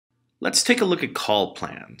Let's take a look at call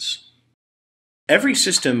plans. Every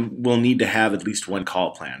system will need to have at least one call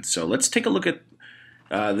plan. So let's take a look at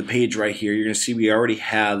the page right here. You're going to see we already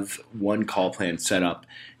have one call plan set up,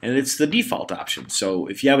 and it's the default option. So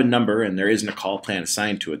if you have a number and there isn't a call plan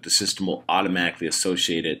assigned to it, the system will automatically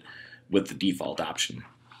associate it with the default option.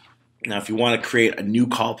 Now, if you want to create a new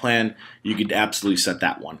call plan, you could absolutely set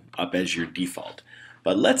that one up as your default.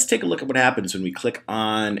 But let's take a look at what happens when we click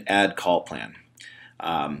on Add Call Plan.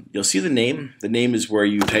 You'll see the name. The name is where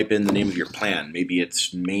you type in the name of your plan. Maybe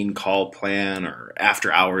it's main call plan or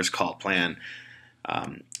after hours call plan.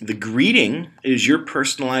 The greeting is your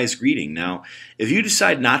personalized greeting. Now, if you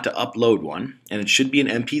decide not to upload one, and it should be an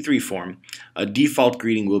MP3 form, a default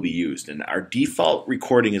greeting will be used. And our default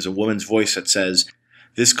recording is a woman's voice that says,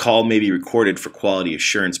 "This call may be recorded for quality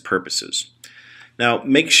assurance purposes." Now,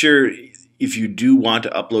 make sure if you do want to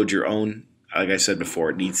upload your own, like I said before,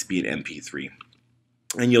 it needs to be an MP3.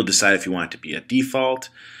 And you'll decide if you want it to be a default.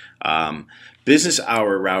 Business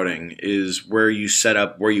hour routing is where you set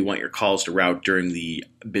up where you want your calls to route during the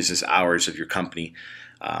business hours of your company.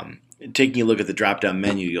 Taking a look at the drop-down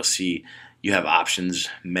menu, you'll see you have options,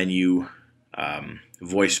 menu,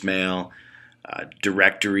 voicemail,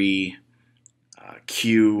 directory,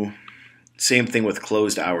 queue. Same thing with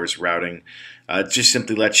closed hours routing. It just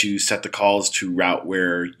simply lets you set the calls to route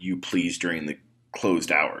where you please during the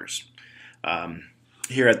closed hours.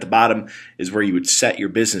 Here at the bottom is where you would set your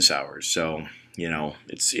business hours. So,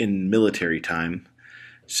 it's in military time.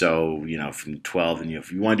 So, from 12, and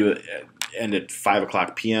if you want to do it end at 5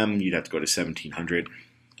 o'clock p.m., you'd have to go to 1700.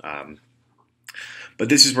 But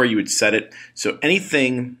this is where you would set it. So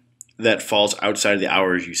anything that falls outside of the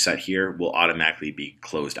hours you set here will automatically be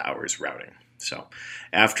closed hours routing. So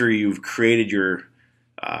after you've created your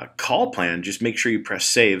call plan, just make sure you press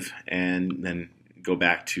save and then go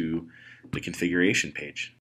back to the configuration page.